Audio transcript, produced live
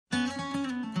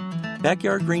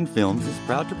Backyard Green Films is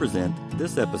proud to present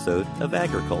this episode of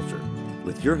Agriculture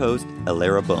with your host,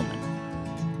 Alara Bowman.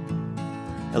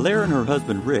 Alara and her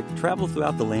husband Rick travel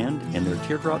throughout the land in their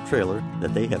teardrop trailer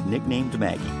that they have nicknamed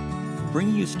Maggie,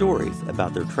 bringing you stories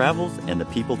about their travels and the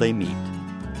people they meet.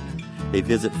 They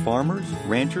visit farmers,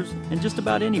 ranchers, and just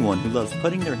about anyone who loves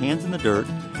putting their hands in the dirt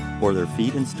or their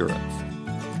feet in stirrups.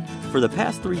 For the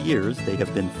past 3 years, they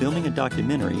have been filming a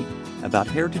documentary about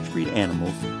heritage breed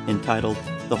animals entitled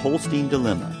The Holstein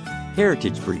Dilemma,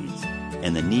 Heritage Breeds,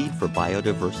 and the Need for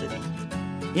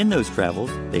Biodiversity. In those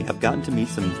travels, they have gotten to meet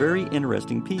some very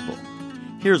interesting people.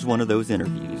 Here's one of those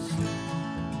interviews.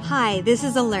 Hi, this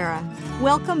is Alara.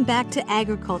 Welcome back to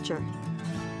Agriculture.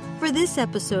 For this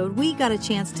episode, we got a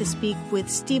chance to speak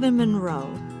with Stephen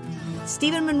Monroe.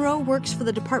 Stephen Monroe works for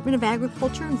the Department of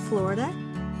Agriculture in Florida,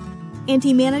 and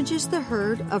he manages the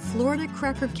herd of Florida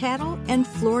Cracker cattle and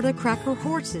Florida Cracker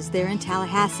horses there in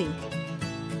Tallahassee.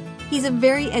 He's a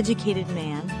very educated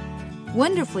man,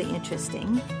 wonderfully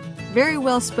interesting, very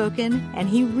well-spoken, and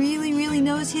he really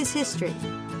knows his history.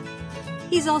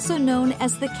 He's also known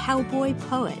as the Cowboy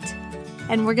poet,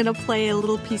 and we're going to play a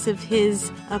little piece of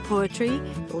his poetry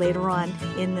later on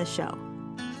in the show.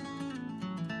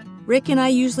 Rick and I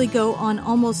usually go on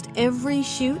almost every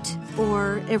shoot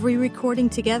or every recording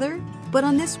together, but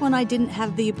on this one I didn't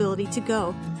have the ability to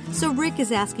go. So Rick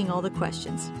is asking all the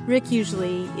questions. Rick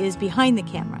usually is behind the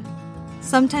camera.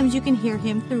 Sometimes you can hear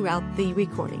him throughout the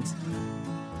recordings.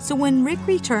 So when Rick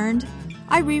returned,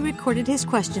 I re-recorded his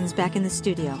questions back in the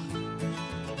studio.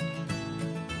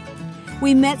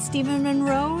 We met Stephen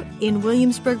Monroe in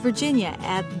Williamsburg, Virginia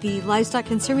at the Livestock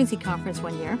Conservancy Conference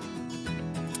one year.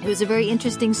 It was a very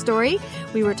interesting story.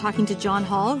 We were talking to John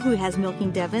Hall, who has Milking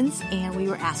Devons, and we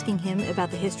were asking him about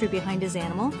the history behind his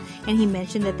animal. And he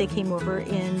mentioned that they came over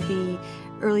in the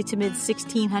early to mid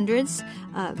 1600s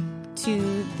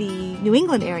to the New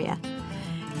England area.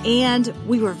 And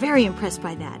we were very impressed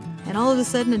by that. And all of a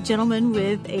sudden, a gentleman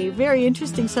with a very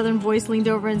interesting southern voice leaned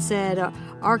over and said,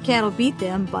 our cattle beat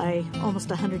them by almost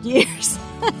 100 years.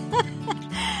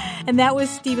 And that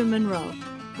was Stephen Monroe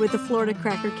with the Florida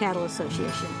Cracker Cattle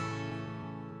Association.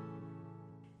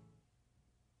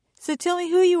 So tell me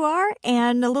who you are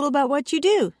and a little about what you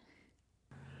do.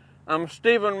 I'm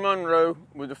Stephen Monroe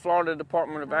with the Florida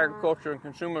Department of Agriculture and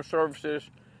Consumer Services.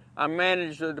 I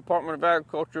manage the Department of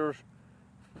Agriculture's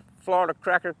Florida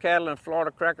Cracker Cattle and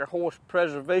Florida Cracker Horse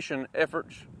preservation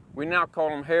efforts. We now call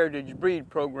them Heritage Breed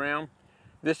Program.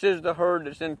 This is the herd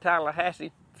that's in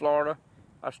Tallahassee, Florida,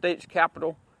 our state's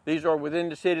capital. These are within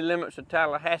the city limits of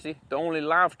Tallahassee, the only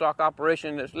livestock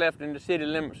operation that's left in the city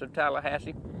limits of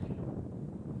Tallahassee.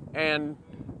 And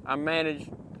I manage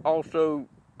also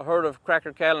a herd of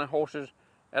cracker cattle and horses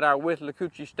at our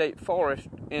Withlacoochee State Forest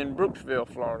in Brooksville,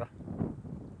 Florida.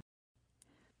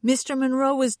 Mr.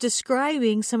 Monroe was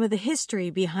describing some of the history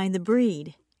behind the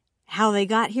breed, how they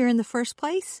got here in the first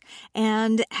place,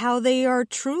 and how they are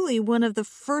truly one of the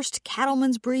first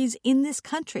cattlemen's breeds in this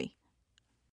country.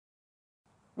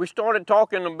 We started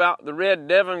talking about the Red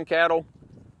Devon cattle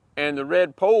and the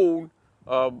Red Pole.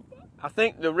 I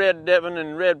think the Red Devon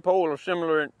and Red Pole are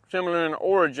similar in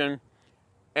origin,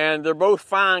 and they're both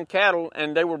fine cattle,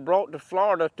 and they were brought to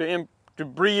Florida to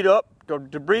breed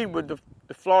with the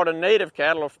Florida native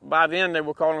cattle. By then they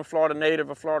were calling Florida native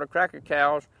or Florida cracker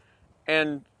cows,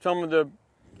 and some of the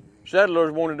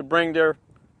settlers wanted to bring their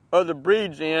other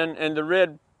breeds in, and the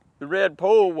Red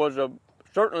Pole was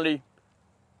certainly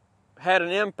had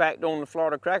an impact on the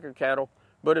Florida cracker cattle.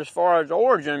 But as far as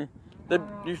origin,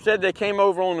 you said they came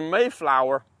over on the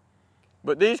Mayflower,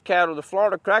 but these cattle, the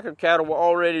Florida cracker cattle, were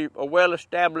already a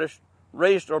well-established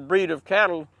race or breed of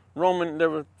cattle roaming. There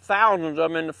were thousands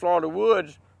of them in the Florida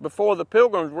woods before the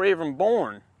Pilgrims were even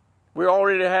born. We're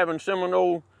already having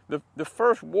Seminole. The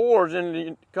first wars in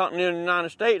the continental United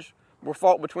States were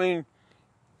fought between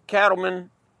cattlemen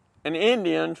and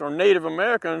Indians, or Native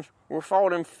Americans, were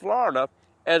fought in Florida,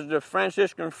 as the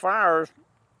Franciscan friars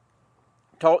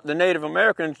taught the Native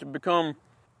Americans to become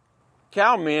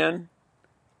cowmen,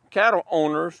 cattle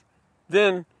owners.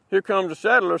 Then here comes the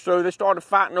settlers, so they started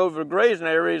fighting over the grazing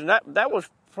areas, and that was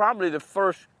probably the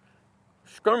first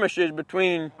skirmishes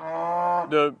between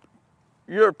the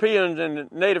Europeans and the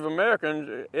Native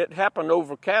Americans. It happened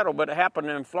over cattle, but it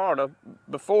happened in Florida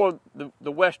before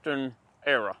the Western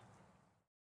era.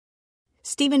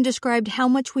 Stephen described how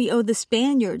much we owe the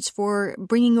Spaniards for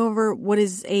bringing over what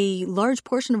is a large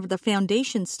portion of the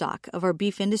foundation stock of our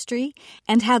beef industry,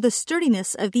 and how the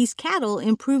sturdiness of these cattle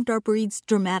improved our breeds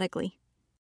dramatically.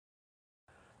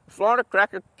 Florida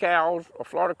cracker cows or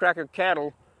Florida cracker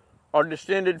cattle are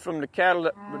descended from the cattle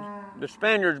that the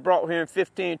Spaniards brought here in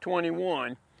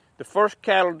 1521. the first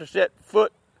cattle to set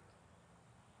foot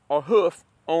or hoof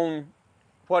on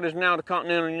what is now the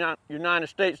continental United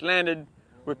States landed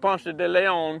with Ponce de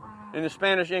Leon in the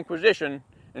Spanish Inquisition.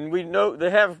 And we know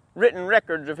they have written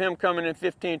records of him coming in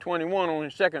 1521 on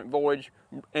his second voyage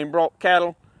and brought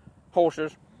cattle,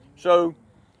 horses. So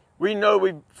we know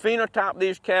we've phenotyped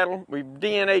these cattle, we've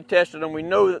DNA tested them, we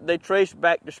know that they trace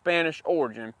back to Spanish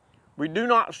origin. We do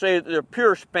not say that they're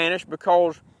pure Spanish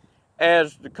because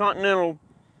as the continental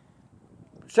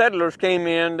settlers came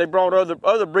in, they brought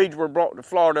other breeds were brought to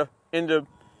Florida in the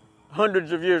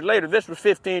hundreds of years later. This was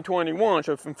 1521,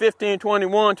 so from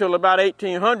 1521 till about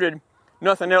 1800,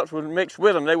 nothing else was mixed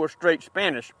with them. They were straight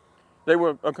Spanish. They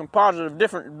were a composite of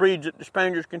different breeds that the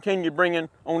Spaniards continued bringing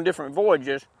on different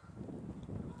voyages.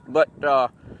 But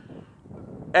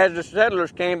as the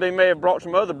settlers came, they may have brought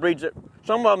some other breeds that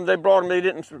some of them they brought them.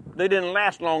 They didn't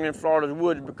last long in Florida's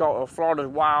woods because of Florida's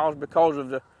wilds because of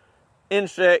the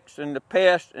insects and the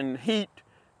pests and the heat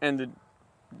and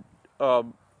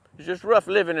it's just rough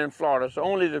living in Florida. So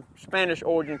only the Spanish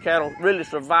origin cattle really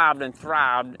survived and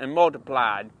thrived and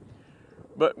multiplied.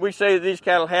 But we say these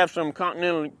cattle have some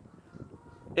continental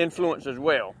influence as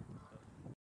well.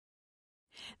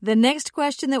 The next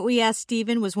question that we asked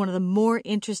Stephen was one of the more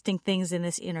interesting things in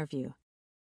this interview.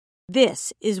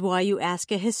 This is why you ask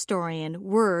a historian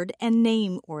word and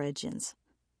name origins.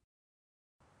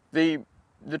 The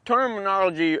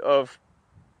terminology of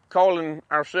calling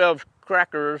ourselves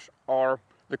crackers or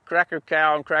the cracker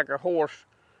cow and cracker horse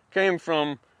came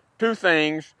from two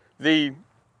things. The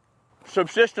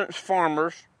subsistence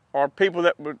farmers, or people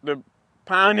that were the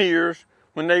pioneers,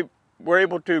 when they were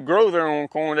able to grow their own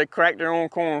corn, they cracked their own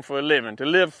corn for a living, to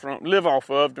live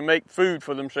off of, to make food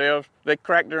for themselves. They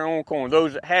cracked their own corn.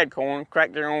 Those that had corn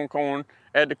cracked their own corn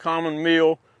at the common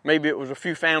mill. Maybe it was a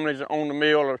few families that owned the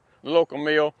mill or the local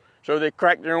mill. So they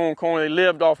cracked their own corn. They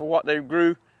lived off of what they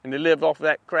grew, and they lived off of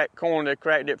that cracked corn. They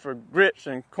cracked it for grits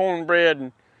and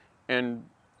cornbread and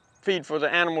feed for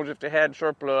the animals if they had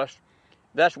surplus.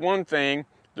 That's one thing.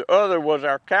 The other was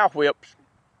our cow whips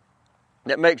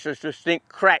that makes us just think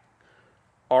crack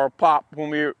or pop.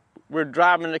 When we're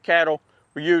driving the cattle,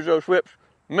 we use those whips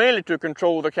mainly to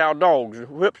control the cow dogs.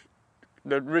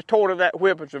 The retort of that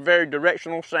whip is a very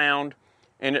directional sound,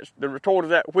 and the retort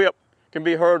of that whip can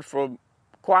be heard for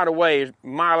quite a ways, a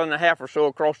mile and a half or so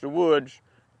across the woods,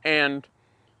 and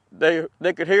they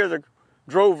could hear the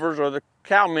drovers or the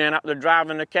cowmen out there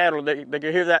driving the cattle. They could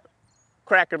hear that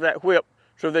crack of that whip,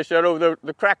 so they said, oh,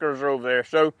 the crackers are over there.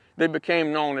 So they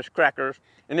became known as crackers,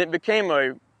 and it became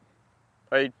a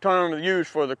term used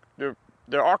for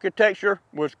their architecture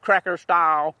was cracker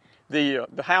style, the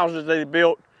houses they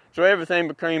built, so everything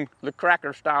became the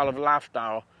cracker style of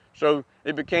lifestyle. So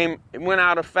it went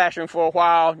out of fashion for a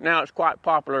while. Now it's quite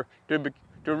popular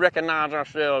to recognize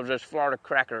ourselves as Florida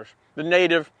crackers. The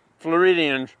native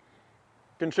Floridians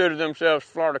consider themselves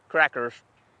Florida crackers,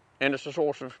 and it's a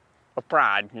source of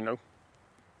pride, you know.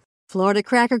 Florida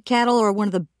cracker cattle are one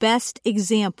of the best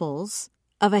examples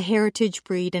of a heritage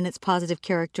breed and its positive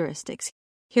characteristics.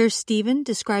 Here's Stephen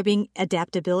describing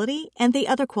adaptability and the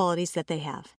other qualities that they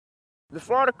have. The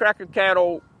Florida cracker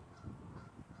cattle,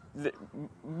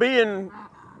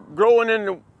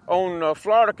 growing on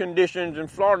Florida conditions and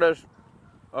Florida's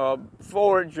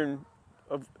forage and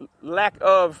lack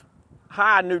of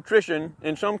high nutrition,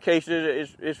 in some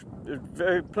cases is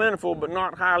very plentiful but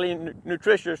not highly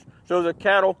nutritious, so the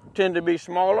cattle tend to be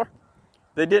smaller.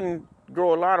 They didn't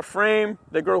grow a lot of frame.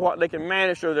 They grow what they can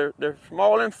manage, so they're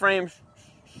small in frame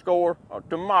score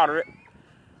to moderate,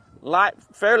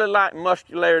 fairly light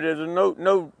muscularity. There's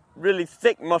no really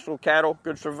thick muscle cattle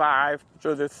could survive,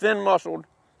 so they're thin muscled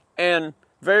and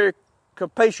very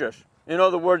capacious. In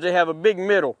other words, they have a big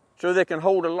middle, so they can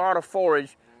hold a lot of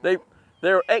forage.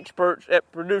 They're experts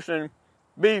at producing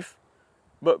beef,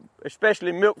 but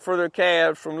especially milk for their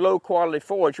calves from low-quality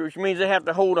forage, which means they have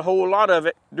to hold a whole lot of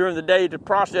it during the day to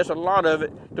process a lot of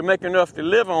it to make enough to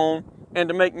live on and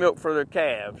to make milk for their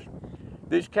calves.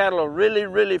 These cattle are really,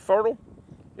 really fertile.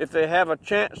 If they have a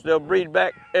chance, they'll breed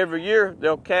back every year.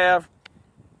 They'll calve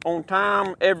on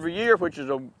time every year, which is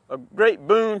a great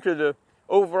boon to the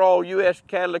overall U.S.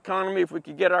 cattle economy. If we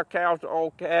could get our cows to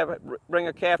all calve, bring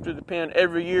a calf to the pen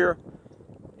every year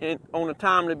on a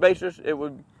timely basis, it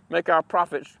would make our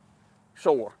profits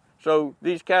soar. So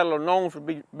these cattle are known for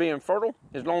being fertile.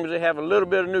 As long as they have a little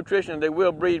bit of nutrition, they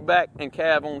will breed back and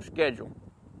calve on schedule.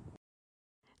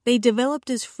 They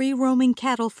developed as free-roaming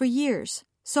cattle for years.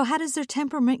 So how does their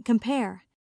temperament compare?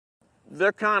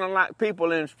 They're kind of like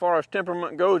people as far as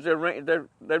temperament goes. They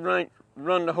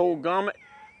run the whole gamut.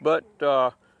 But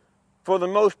for the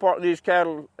most part, these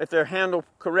cattle, if they're handled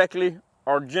correctly,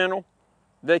 are gentle.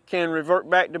 They can revert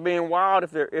back to being wild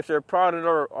if they're prodded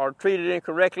or treated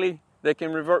incorrectly. They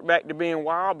can revert back to being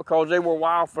wild because they were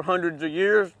wild for hundreds of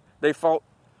years. They fought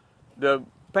the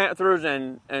panthers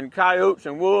and coyotes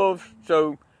and wolves,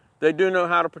 so they do know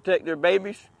how to protect their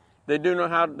babies. They do know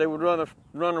how they would rather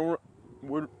run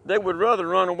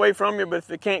away from you, but if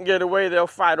they can't get away, they'll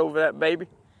fight over that baby.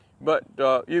 But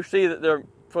you see that they're,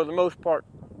 for the most part,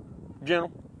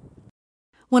 gentle.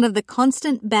 One of the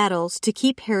constant battles to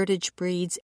keep heritage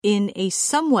breeds in a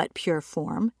somewhat pure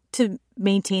form to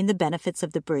maintain the benefits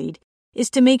of the breed is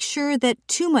to make sure that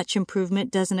too much improvement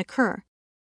doesn't occur.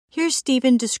 Here's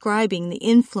Stephen describing the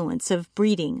influence of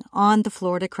breeding on the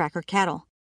Florida Cracker cattle.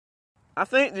 I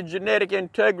think the genetic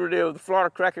integrity of the Florida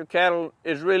Cracker cattle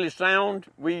is really sound.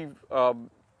 We've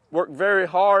worked very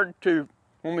hard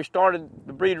when we started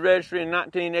the breed registry in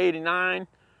 1989,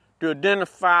 to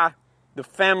identify the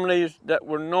families that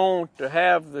were known to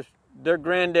have their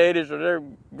granddaddies or their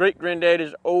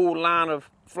great-granddaddies' old line of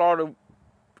Florida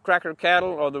Cracker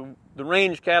cattle, or the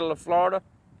range cattle of Florida.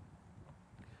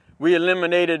 We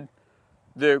eliminated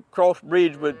the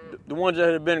crossbreeds with the ones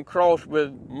that had been crossed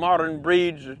with modern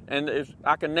breeds, and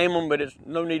I can name them, but it's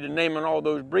no need to name all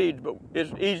those breeds, but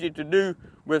it's easy to do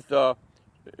with,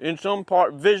 in some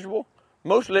part, visual.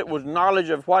 Mostly it was knowledge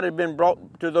of what had been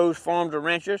brought to those farms or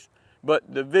ranches, but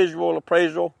the visual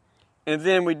appraisal, and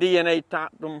then we DNA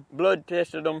typed them, blood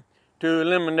tested them to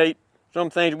eliminate some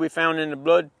things we found in the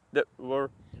blood that were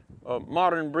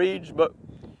modern breeds. But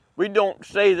we don't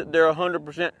say that they're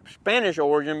 100% Spanish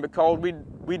origin, because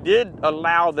we did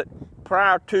allow that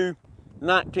prior to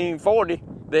 1940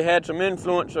 they had some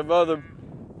influence of other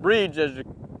breeds.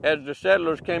 As the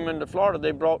settlers came into Florida,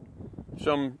 they brought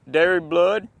some dairy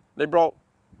blood, they brought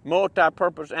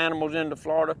multi-purpose animals into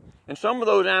Florida, and some of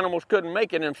those animals couldn't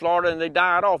make it in Florida and they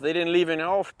died off. They didn't leave any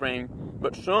offspring,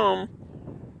 but some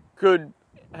could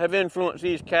have influenced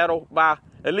these cattle by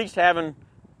at least having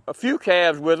a few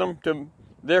calves with them.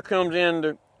 There comes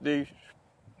in the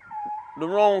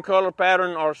roan color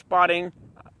pattern or spotting.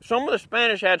 Some of the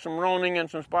Spanish had some roaning and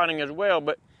some spotting as well,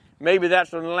 but maybe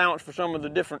that's an allowance for some of the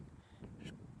different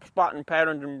spotting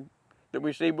patterns that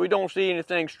we see. We don't see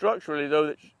anything structurally, though,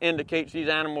 that indicates these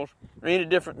animals are any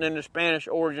different than the Spanish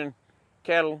origin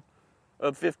cattle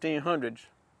of 1500s.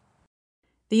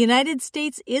 The United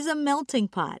States is a melting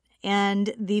pot,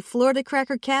 and the Florida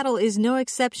Cracker cattle is no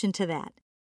exception to that.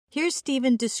 Here's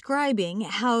Stephen describing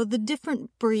how the different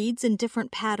breeds and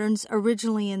different patterns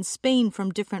originally in Spain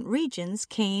from different regions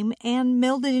came and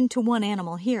melded into one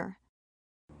animal here.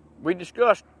 We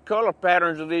discussed color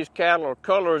patterns of these cattle, or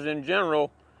colors in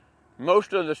general.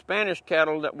 Most of the Spanish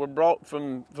cattle that were brought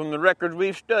from the records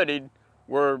we've studied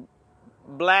were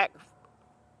black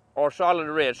or solid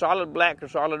red, solid black or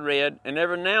solid red, and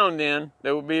every now and then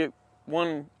there would be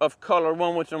one of color,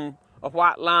 one with a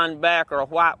white line back, or a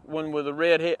white one with a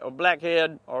red head, or black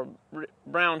head, or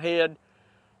brown head.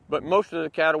 But most of the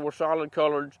cattle were solid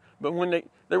colored. But when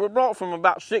they were brought from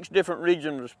about 6 different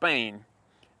regions of Spain,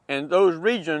 and those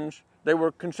regions, they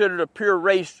were considered a pure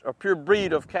race, a pure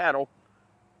breed of cattle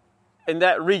in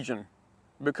that region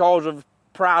because of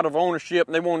pride of ownership.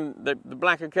 They wanted the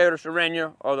Blanca Cattle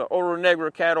Serrana or the Oro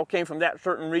Negro cattle came from that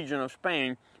certain region of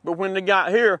Spain. But when they got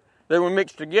here, they were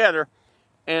mixed together,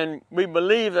 and we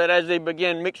believe that as they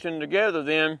began mixing together,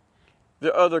 then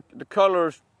the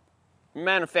colors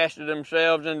manifested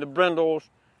themselves, and the brindles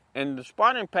and the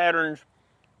spotting patterns,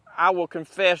 I will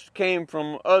confess, came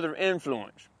from other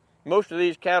influence. Most of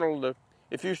these cattle,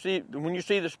 when you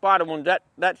see the spotted ones,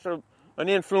 that's an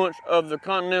influence of the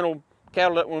continental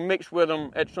cattle that were mixed with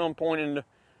them at some point in the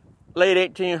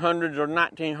late 1800s or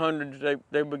 1900s.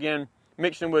 They began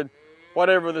mixing with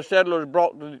whatever the settlers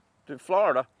brought to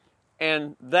Florida,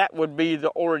 and that would be the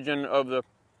origin of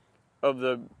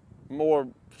the more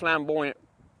flamboyant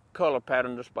color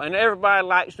pattern. And everybody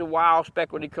likes the wild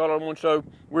speckledy colored one, so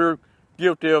we're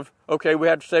guilty of, okay, we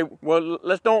have to say, well,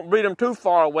 let's don't breed them too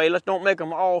far away. Let's don't make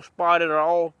them all spotted or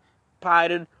all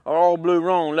pied or all blue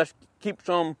roan. Let's keep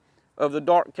some of the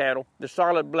dark cattle, the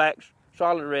solid blacks,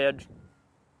 solid reds.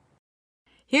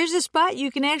 Here's a spot you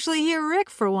can actually hear Rick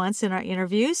for once in our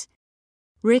interviews.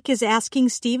 Rick is asking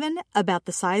Stephen about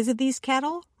the size of these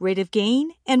cattle, rate of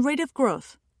gain, and rate of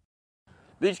growth.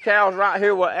 These cows right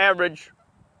here will average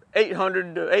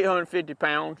 800 to 850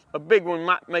 pounds. A big one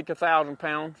might make 1,000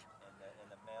 pounds.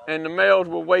 And the males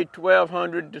will weigh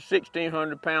 1,200 to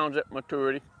 1,600 pounds at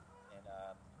maturity. And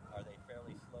are they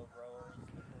fairly slow growers in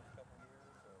the first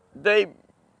couple years?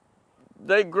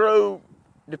 They grow,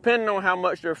 depending on how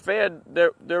much they're fed.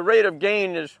 Their rate of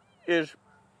gain is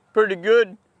pretty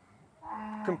good.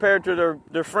 compared to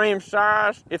their frame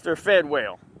size if they're fed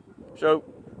well. So,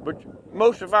 but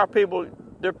most of our people,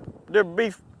 they're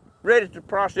beef ready to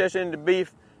process into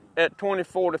beef at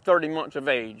 24 to 30 months of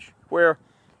age, where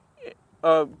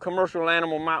a commercial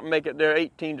animal might make it there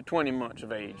 18 to 20 months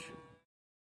of age.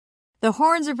 The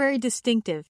horns are very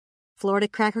distinctive. Florida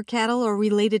cracker cattle are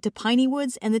related to piney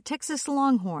woods and the Texas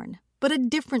longhorn, but a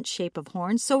different shape of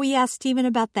horn, so we asked Stephen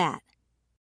about that.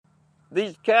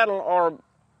 These cattle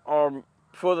are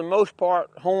for the most part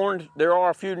horned. There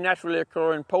are a few naturally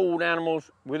occurring polled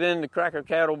animals within the cracker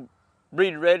cattle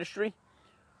breed registry.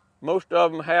 Most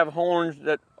of them have horns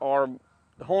that are,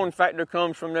 the horn factor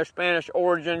comes from their Spanish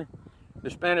origin. The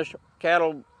Spanish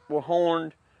cattle were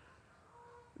horned.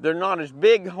 They're not as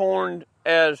big horned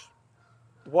as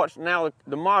what's now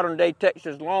the modern day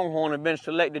Texas longhorn have been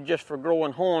selected just for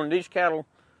growing horn. These cattle,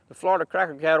 the Florida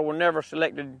cracker cattle, were never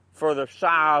selected for the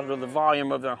size or the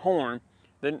volume of their horn.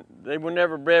 They were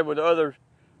never bred with other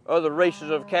races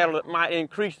of cattle that might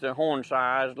increase their horn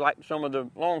size, like some of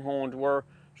the longhorns were.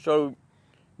 So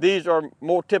these are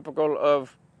more typical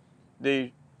of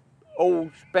the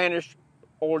old Spanish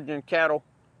origin cattle.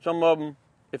 Some of them,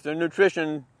 if their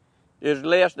nutrition is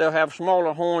less, they'll have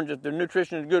smaller horns. If their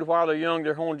nutrition is good while they're young,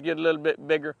 their horns get a little bit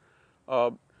bigger.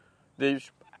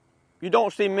 You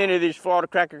don't see many of these Florida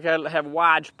cracker cattle that have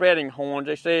wide spreading horns.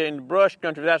 They say in the brush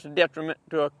country that's a detriment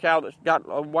to a cow that's got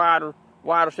a wider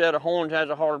set of horns, has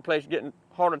a harder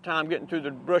time getting through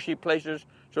the brushy places.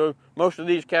 So most of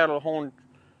these cattle horn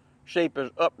shape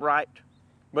is upright,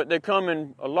 but they come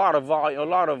in a lot of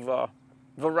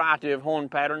variety of horn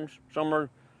patterns. Some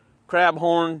are crab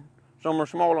horn, some are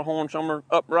smaller horn, some are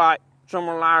upright, some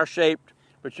are lyre shaped.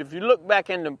 But if you look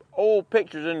back into old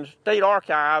pictures in the state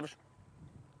archives,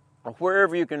 or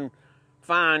wherever you can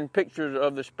find pictures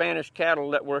of the Spanish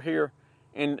cattle that were here,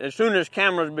 and as soon as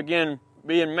cameras begin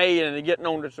being made and they're getting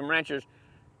onto some ranches,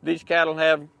 these cattle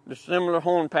have the similar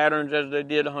horn patterns as they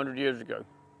did 100 years ago.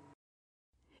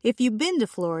 If you've been to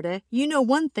Florida, you know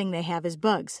one thing they have is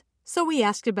bugs, so we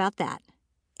asked about that,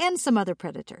 and some other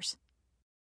predators.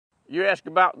 You ask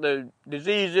about the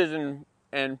diseases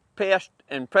and pests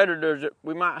and predators that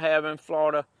we might have in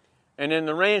Florida. And in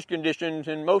the range conditions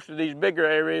in most of these bigger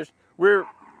areas, we're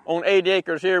on 80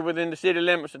 acres here within the city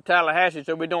limits of Tallahassee,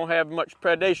 so we don't have much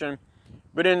predation.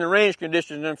 But in the range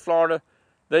conditions in Florida,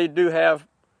 they do have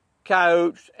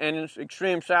coyotes, and in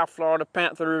extreme South Florida,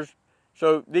 panthers.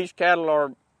 So these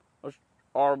cattle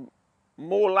are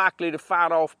more likely to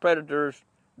fight off predators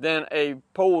than a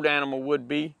polled animal would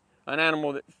be, an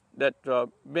animal that's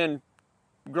been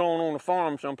grown on a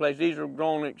farm someplace. These are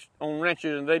grown on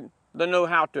ranches, and they know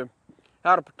how to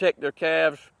protect their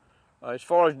calves. As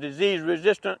far as disease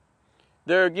resistant,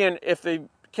 there again, if the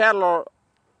cattle are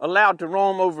allowed to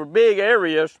roam over big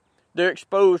areas, they're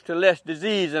exposed to less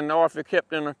disease than they are if they're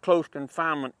kept in a close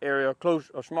confinement area,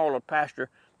 a smaller pasture.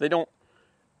 They don't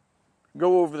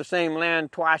go over the same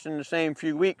land twice in the same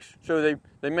few weeks, so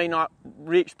they may not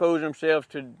re-expose themselves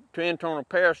to internal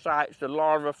parasites, the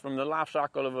larvae from the life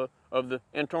cycle of the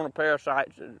internal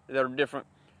parasites that are different.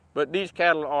 But these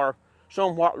cattle are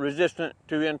somewhat resistant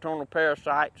to internal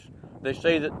parasites. They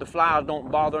say that the flies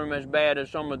don't bother them as bad as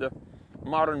some of the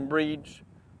modern breeds.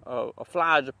 A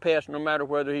fly is a pest no matter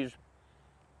whether he's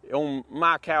on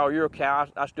my cow or your cow.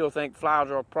 I still think flies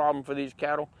are a problem for these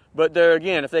cattle. But there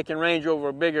again, if they can range over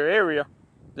a bigger area,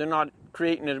 they're not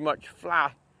creating as much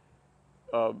fly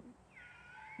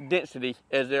density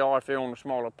as they are if they're on a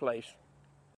smaller place.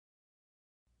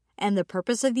 And the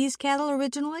purpose of these cattle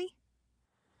originally?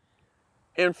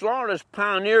 In Florida's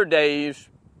pioneer days,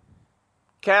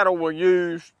 cattle were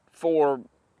used for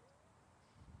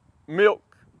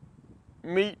milk,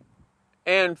 meat,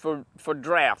 and for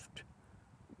draft.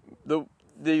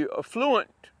 The affluent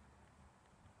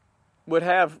would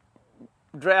have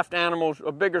draft animals,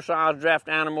 a bigger size draft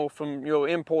animal from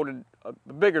imported, a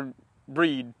bigger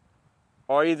breed,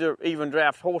 or even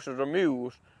draft horses or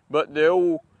mules. But the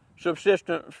old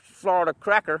subsistent Florida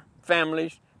cracker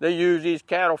families, they use these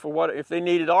cattle for if they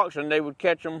needed oxen, they would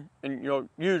catch them and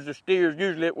use the steers.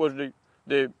 Usually it was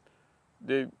the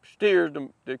steers,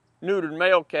 the neutered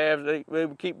male calves. They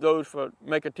would keep those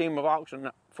make a team of oxen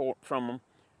from them.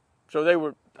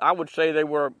 So I would say they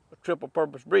were a triple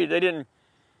purpose breed. They didn't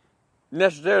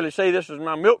necessarily say this is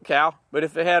my milk cow, but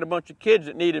if they had a bunch of kids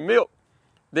that needed milk,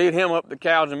 they'd hem up the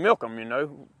cows and milk them,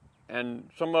 And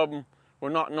some of them were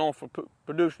not known for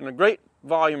producing a great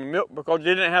volume of milk because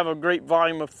they didn't have a great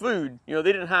volume of food. They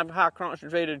didn't have high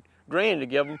concentrated grain to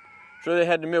give them, so they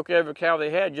had to milk every cow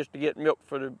they had just to get milk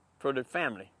for the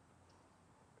family.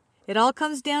 It all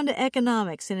comes down to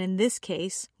economics, and in this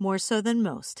case, more so than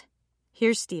most.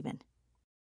 Here's Stephen.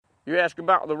 you ask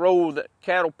about the role that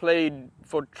cattle played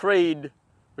for trade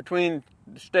between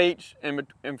the states and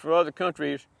for other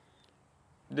countries.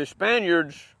 The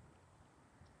Spaniards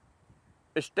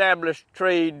established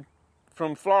trade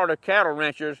from Florida cattle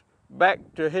ranchers back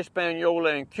to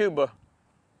Hispaniola and Cuba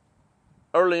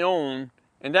early on,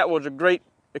 and that was a great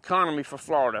economy for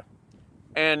Florida.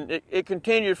 And it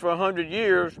continued for 100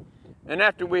 years, and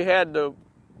after we had the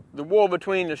war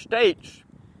between the states,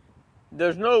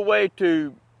 there's no way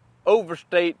to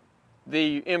overstate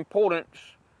the importance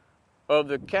of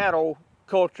the cattle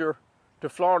culture to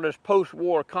Florida's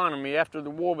post-war economy. After the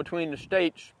war between the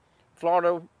states,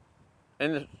 Florida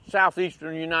and the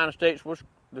southeastern United States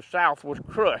the South was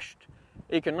crushed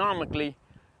economically,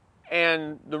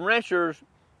 and the ranchers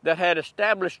that had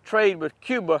established trade with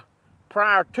Cuba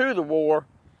prior to the war,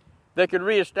 they could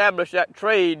reestablish that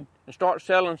trade and start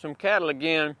selling some cattle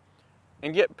again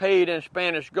and get paid in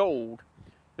Spanish gold.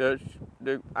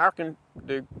 The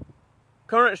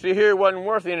currency here wasn't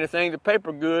worth anything. The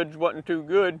paper goods wasn't too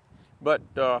good, but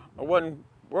the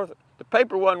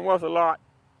paper wasn't worth a lot,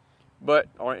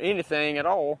 or anything at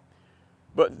all.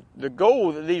 But the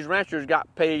gold that these ranchers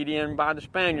got paid in by the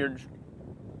Spaniards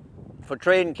for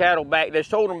trading cattle back, they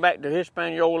sold them back to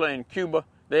Hispaniola and Cuba.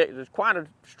 There's quite a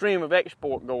stream of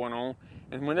export going on.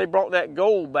 And when they brought that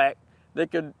gold back, they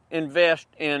could invest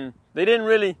in, they didn't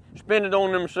really spend it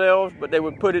on themselves, but they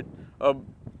would put it a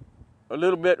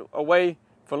little bit away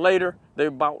for later. They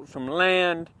bought some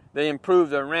land, they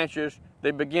improved their ranches.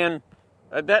 They began,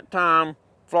 at that time,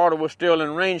 Florida was still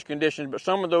in range conditions, but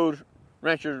some of those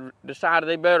ranchers decided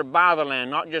they better buy the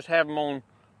land, not just have them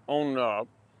on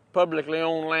publicly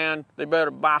owned land. They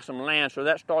better buy some land. So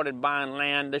that started buying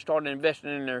land. They started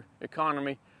investing in their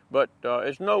economy. But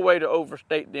it's no way to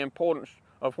overstate the importance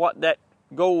of what that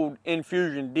gold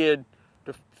infusion did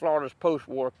to Florida's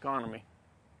post-war economy.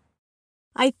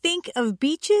 I think of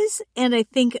beaches, and I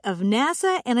think of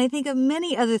NASA, and I think of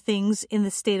many other things in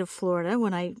the state of Florida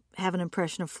when I have an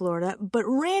impression of Florida, but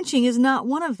ranching is not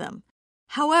one of them.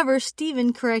 However,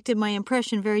 Stephen corrected my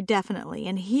impression very definitely,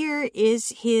 and here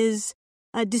is his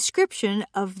description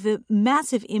of the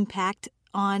massive impact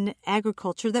on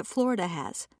agriculture that Florida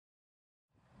has.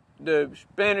 The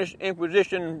Spanish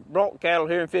Inquisition brought cattle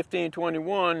here in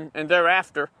 1521, and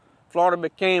thereafter, Florida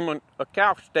became a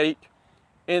cow state,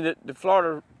 in that the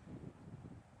Florida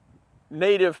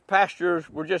native pastures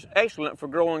were just excellent for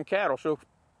growing cattle. So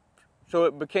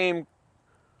it became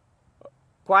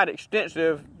quite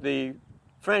extensive. The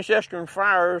Franciscan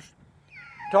friars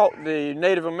taught the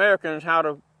Native Americans how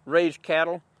to raise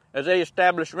cattle as they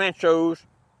established ranchos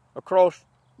across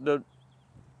the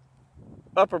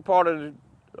upper part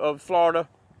of Florida.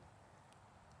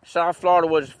 South Florida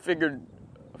was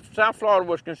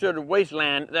considered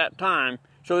wasteland at that time,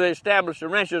 so they established the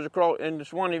ranches across in the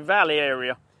Swanee Valley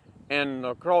area and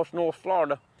across North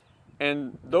Florida,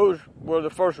 and those were the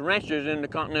first ranches in the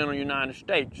continental United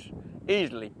States,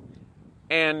 easily.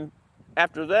 And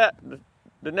after that,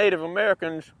 the Native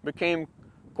Americans became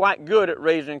quite good at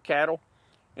raising cattle,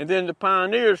 and then the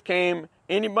pioneers came.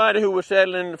 Anybody who was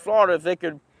settling into Florida, if they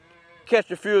could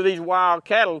catch a few of these wild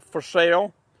cattle for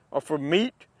sale or for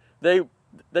meat, they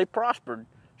prospered.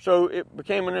 So it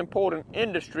became an important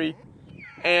industry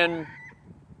and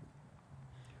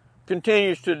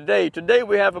continues to today. Today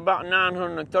we have about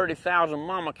 930,000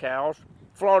 mama cows.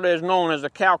 Florida is known as a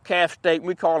cow-calf state.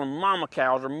 We call them mama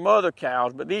cows or mother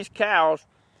cows, but these cows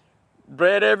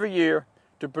bred every year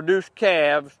to produce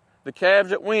calves. The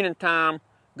calves at weaning time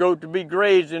go to be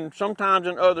grazed sometimes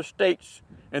in other states,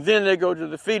 and then they go to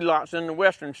the feedlots in the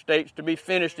western states to be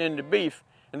finished into beef.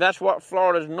 And that's what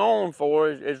Florida is known for,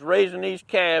 is raising these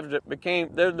calves that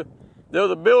they're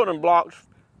the building blocks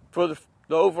for the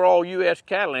overall U.S.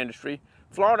 cattle industry.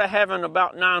 Florida having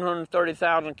about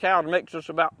 930,000 cows makes us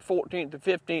about 14th to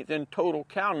 15th in total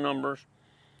cow numbers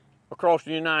across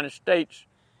the United States.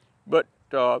 But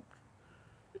an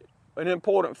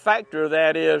important factor of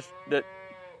that is that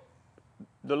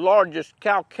the largest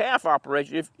cow-calf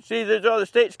operation. There's other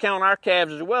states count our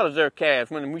calves as well as their calves.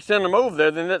 When we send them over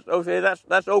there, then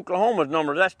that's Oklahoma's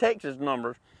numbers, that's Texas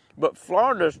numbers. But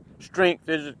Florida's strength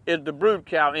is the brood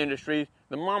cow industry,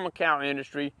 the mama cow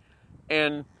industry,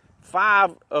 and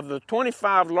 5 of the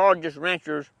 25 largest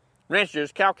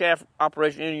ranches, cow-calf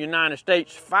operation in the United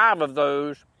States, 5 of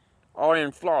those are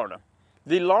in Florida.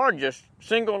 The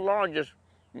single largest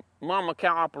mama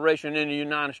cow operation in the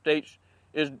United States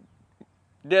is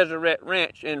Deseret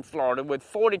Ranch in Florida with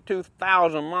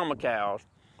 42,000 mama cows.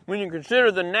 When you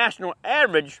consider the national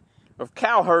average of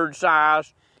cow herd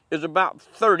size is about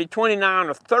 29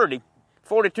 or 30,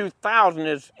 42,000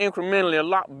 is incrementally a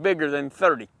lot bigger than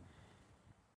 30.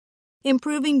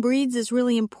 Improving breeds is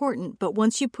really important, but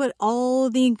once you put all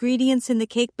the ingredients in the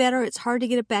cake batter, it's hard to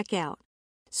get it back out.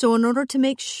 So in order to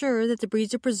make sure that the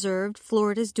breeds are preserved,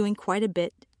 Florida is doing quite a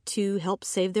bit to help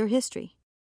save their history.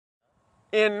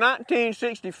 In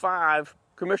 1965,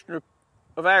 Commissioner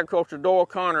of Agriculture Doyle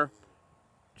Connor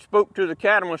spoke to the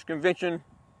Cattlemen's Convention,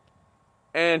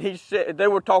 and he said they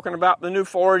were talking about the new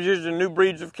forages and new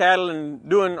breeds of cattle and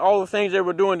doing all the things they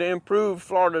were doing to improve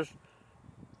Florida's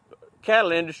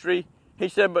cattle industry. He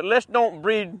said, but let's don't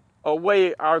breed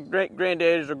away our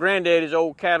great-granddaddies or granddaddies'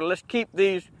 old cattle. Let's keep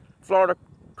these Florida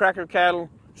cracker cattle,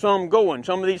 some going.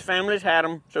 Some of these families had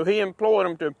them, so he employed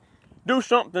them to do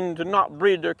something to not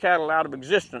breed their cattle out of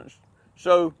existence.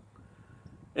 So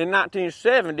in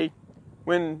 1970,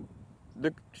 when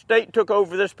the state took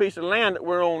over this piece of land that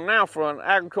we're on now for an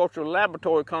agricultural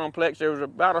laboratory complex, there was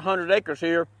about 100 acres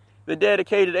here. They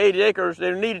dedicated 80 acres.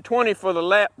 They needed 20 for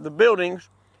the buildings.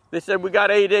 They said, we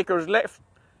got 8 acres left.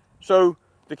 So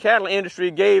the cattle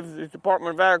industry gave the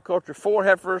Department of Agriculture 4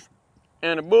 heifers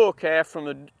and a bull calf from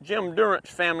the Jim Durrance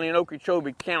family in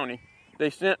Okeechobee County. They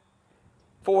sent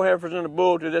 4 heifers and a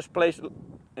bull to this place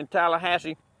in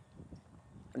Tallahassee.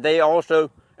 They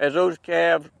also, as those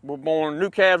calves were born, new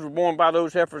calves were born by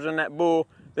those heifers and that bull,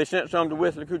 they sent some to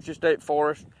Withlacoochee State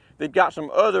Forest. They got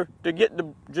some other, to get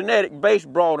the genetic base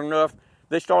broad enough,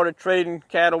 they started trading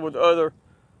cattle with other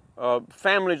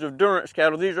families of Durrance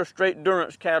cattle. These are straight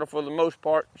Durrance cattle for the most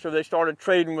part, so they started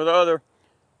trading with other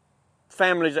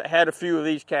families that had a few of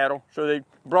these cattle, so they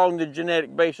broadened the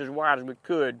genetic base as wide as we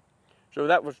could. So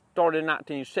that was started in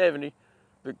 1970.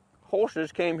 The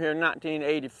horses came here in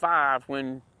 1985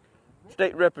 when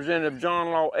State Representative John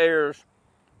Law Ayers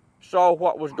saw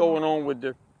what was going on with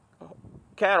the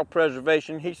cattle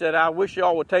preservation. He said, I wish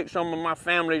y'all would take some of my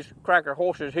family's cracker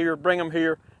horses here, bring them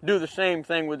here, do the same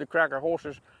thing with the cracker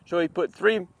horses. So he put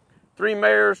three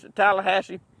mares at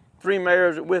Tallahassee, 3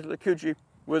 mares at Withlacoochee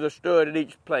with a stud at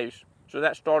each place. So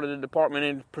that started the department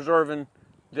in preserving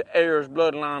the Ayers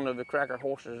bloodline of the cracker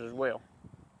horses as well.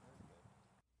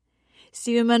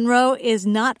 Stephen Monroe is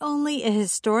not only a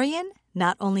historian,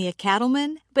 not only a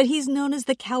cattleman, but he's known as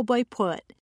the Cowboy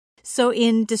poet. So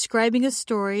in describing a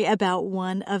story about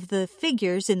one of the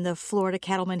figures in the Florida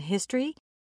cattleman history,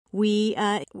 we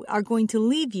are going to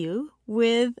leave you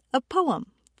with a poem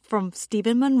from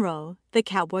Stephen Monroe, the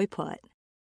Cowboy poet.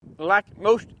 Like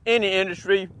most any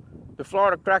industry, the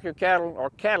Florida cracker cattle or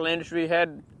cattle industry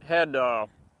had a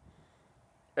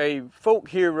folk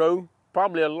hero,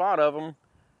 probably a lot of them,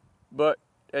 but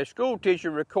a school teacher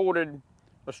recorded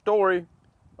a story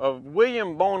of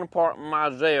William Bonaparte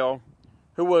Mizell,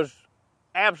 who was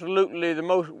absolutely the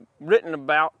most written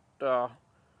about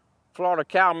Florida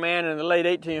cowman in the late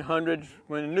 1800s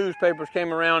when the newspapers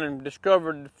came around and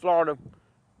discovered Florida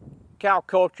cow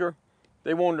culture.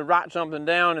 They wanted to write something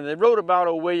down, and they wrote about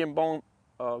old William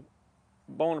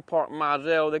Bonaparte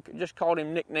Mizell. They just called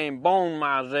him nickname Bone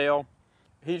Mizell.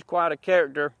 He's quite a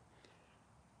character.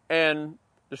 And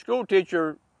the school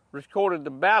teacher recorded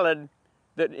the ballad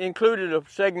that included a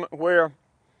segment where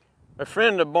a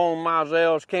friend of Bone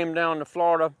Mizell's came down to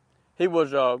Florida. He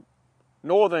was a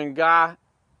northern guy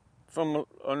from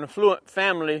an affluent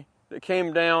family that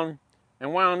came down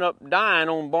and wound up dying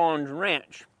on Barnes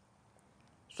Ranch.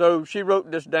 So she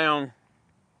wrote this down.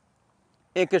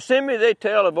 In Kissimmee they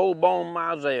tell of old Bone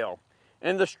Mizell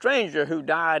and the stranger who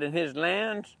died in his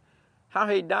lands, how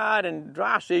he died in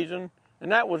dry season,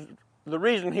 and that was the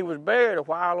reason he was buried a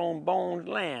while on Bone's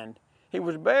land. He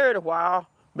was buried a while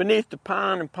beneath the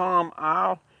pine and palm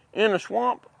isle in a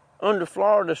swamp under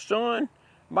Florida's sun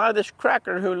by this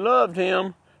cracker who loved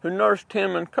him, who nursed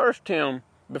him and cursed him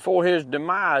before his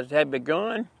demise had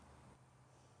begun.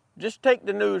 Just take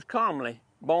the news calmly,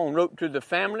 Bone wrote to the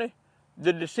family.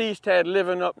 The deceased had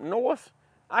living up north.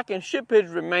 I can ship his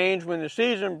remains when the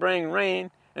season bring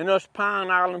rain and us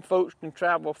Pine Island folks can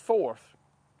travel forth.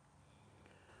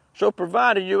 So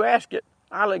provided you ask it,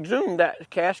 I'll exhume that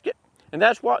casket. And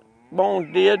that's what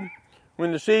Bones did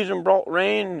when the season brought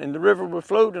rain and the river would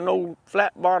float an old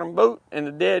flat-bottomed boat and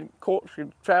the dead corpse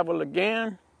could travel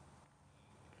again.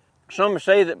 Some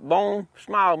say that Bone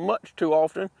smiled much too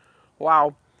often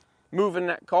while moving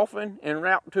that coffin en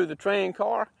route to the train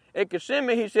car. At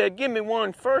Kissimmee, he said, give me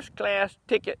one first-class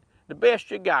ticket, the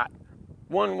best you got,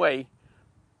 one way,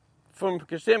 from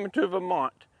Kissimmee to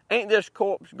Vermont. Ain't this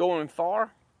corpse going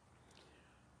far?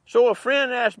 So a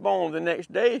friend asked Bone the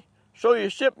next day, so you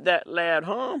shipped that lad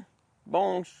home?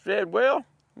 Bone said, well,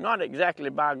 not exactly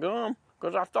by gum,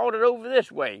 'cause I thought it over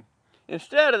this way.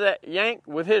 Instead of that Yank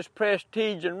with his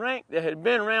prestige and rank that had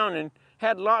been around and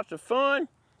had lots of fun,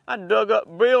 I dug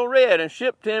up Bill Red and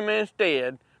shipped him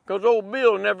instead, 'cause old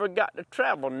Bill never got to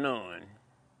travel none.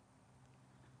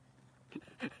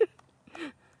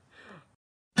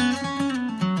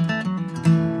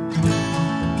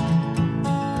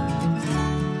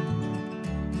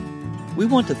 We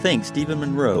want to thank Stephen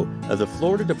Monroe of the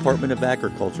Florida Department of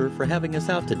Agriculture for having us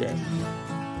out today.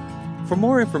 For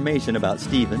more information about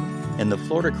Stephen and the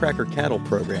Florida Cracker Cattle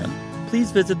Program,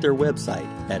 please visit their website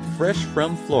at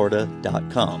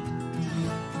freshfromflorida.com.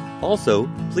 Also,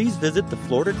 please visit the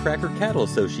Florida Cracker Cattle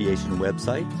Association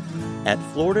website at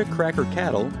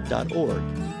floridacrackercattle.org.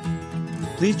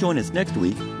 Please join us next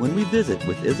week when we visit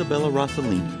with Isabella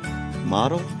Rossellini,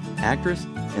 model, actress,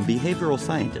 and behavioral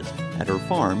scientist at her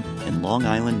farm in Long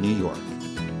Island, New York.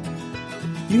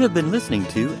 You have been listening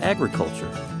to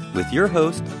Agriculture with your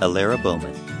host, Alara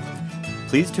Bowman.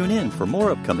 Please tune in for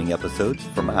more upcoming episodes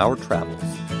from our travels.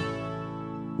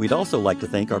 We'd also like to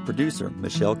thank our producer,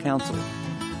 Michelle Council.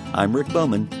 I'm Rick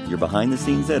Bowman, your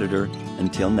behind-the-scenes editor.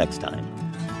 Until next time.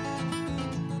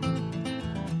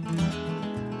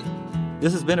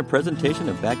 This has been a presentation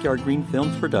of Backyard Green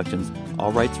Films Productions,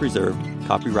 all rights reserved,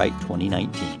 copyright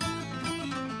 2019.